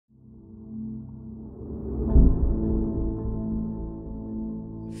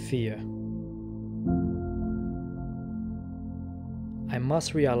fear. I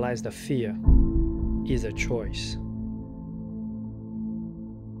must realize that fear is a choice.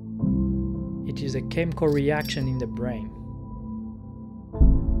 It is a chemical reaction in the brain.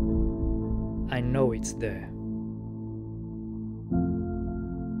 I know it's there.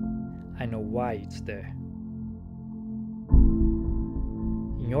 I know why it's there.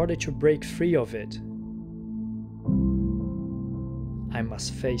 In order to break free of it, I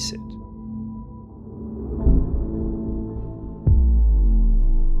must face it.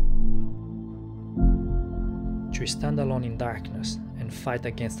 To stand alone in darkness and fight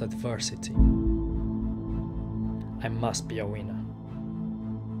against adversity, I must be a winner.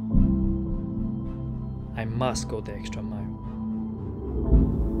 I must go the extra mile.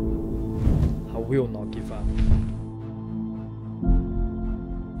 I will not give up.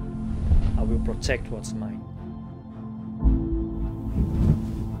 I will protect what's mine.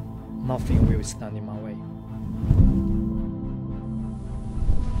 Nothing will stand in my way.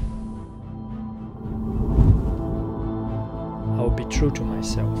 I will be true to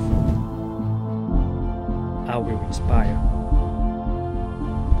myself. I will inspire.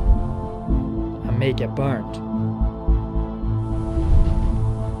 I may get burned,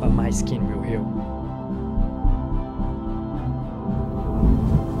 but my skin will heal.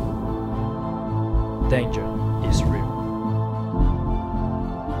 Danger is real,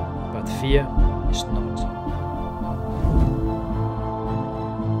 but fear is not.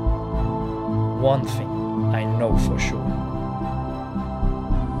 One thing I know for sure.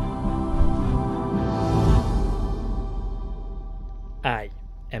 I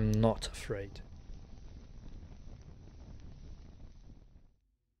am not afraid.